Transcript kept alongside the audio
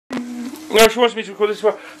No, she wants me to record this as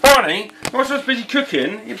well. Apparently, whilst I was busy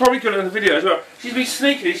cooking, you probably could have done the video as well. She's been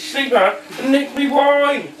sneaky, she sneaked out and nicked me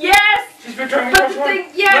wine. Yes! She's been drinking my wine.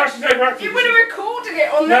 Yeah, no, she's very proactive. you would have recorded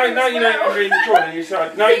it on there. No, you know I'm being recording. You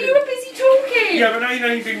said, no, you were busy talking. Yeah, but now you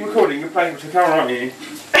know you've been recording, you're playing with the camera, aren't you?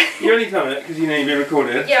 You only done it because you know you've been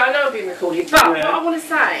recorded. Yeah, I know I've been recorded, but what I want to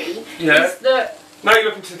say is that now you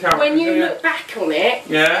look into the camera. When you look back on it,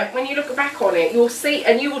 when you look back on it, you'll see,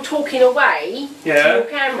 and you were talking away to your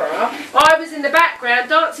camera. I was in the background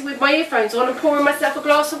dancing with my earphones on and pouring myself a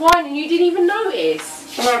glass of wine, and you didn't even notice.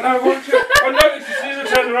 I noticed as soon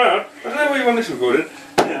as I turned around. I don't know where you want this recorded.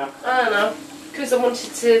 Yeah. I don't know. Because I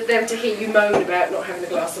wanted them to hear you moan about not having a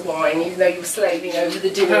glass of wine, even though you were slaving over the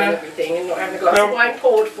dinner and everything, and not having a glass of wine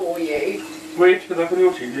poured for you. Well, you have to put that on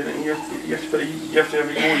YouTube, didn't you? You have to have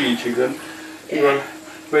it on YouTube then. Yeah.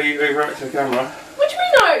 Where you overact to the camera. What do you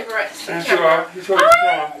mean overact to the camera? Yes, you are. You're talking to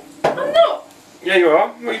the camera. I'm not. Yeah, you are.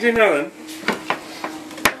 What are you doing now then?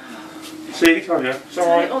 See, I told you. It's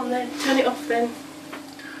alright. Turn it on then. Turn it off then.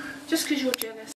 Just because you're jealous.